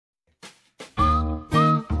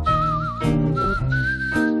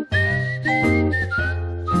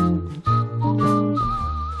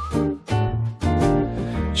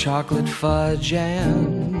chocolate fudge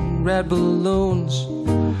and red balloons,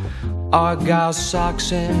 argyle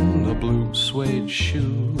socks and the blue suede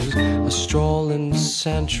shoes. A stroll in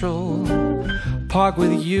Central Park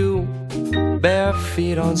with you, bare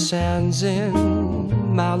feet on sands in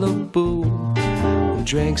Malibu.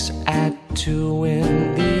 Drinks at 2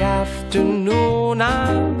 in the afternoon.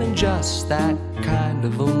 I'm in just that kind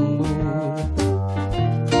of a mood.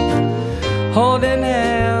 Holding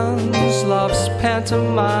hands, love's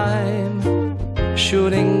pantomime,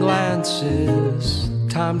 shooting glances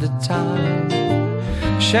time to time.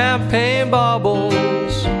 Champagne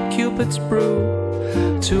bubbles, Cupid's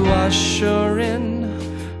brew, to usher in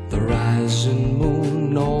the rising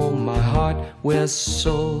moon. Oh, my heart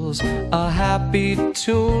whistles a happy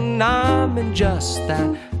tune. I'm in just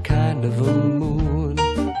that kind of a mood.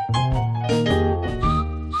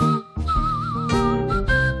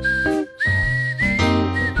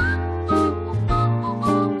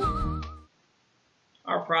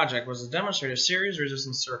 Our project was to demonstrate a series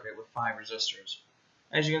resistance circuit with 5 resistors.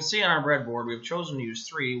 As you can see on our breadboard, we have chosen to use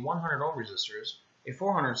 3 100 ohm resistors, a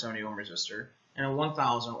 470 ohm resistor, and a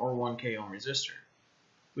 1000 or 1K ohm resistor.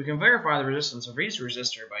 We can verify the resistance of each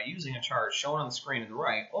resistor by using a chart shown on the screen to the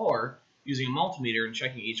right, or using a multimeter and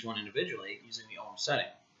checking each one individually using the ohm setting.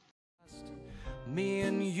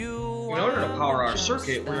 In order to power our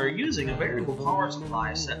circuit, we are using a variable power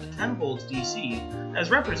supply set to 10 volts DC, as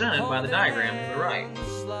represented by the diagram to the right.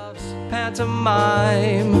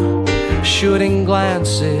 Pantomime, shooting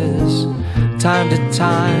glances time to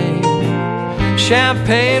time.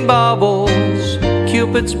 Champagne bubbles,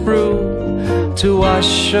 Cupid's brew, to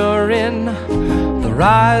usher in the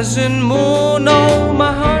rising moon. Oh,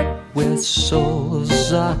 my heart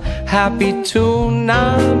whistles a happy tune.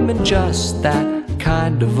 I'm in just that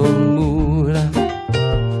kind of a mood.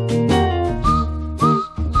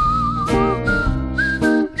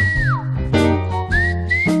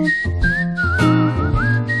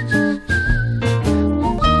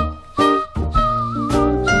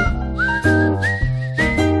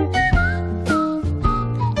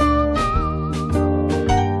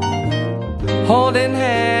 Holding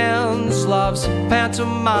hands, love's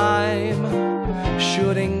pantomime,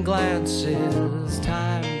 shooting glances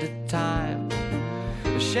time to time.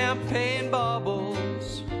 Champagne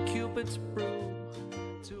bubbles, Cupid's brew.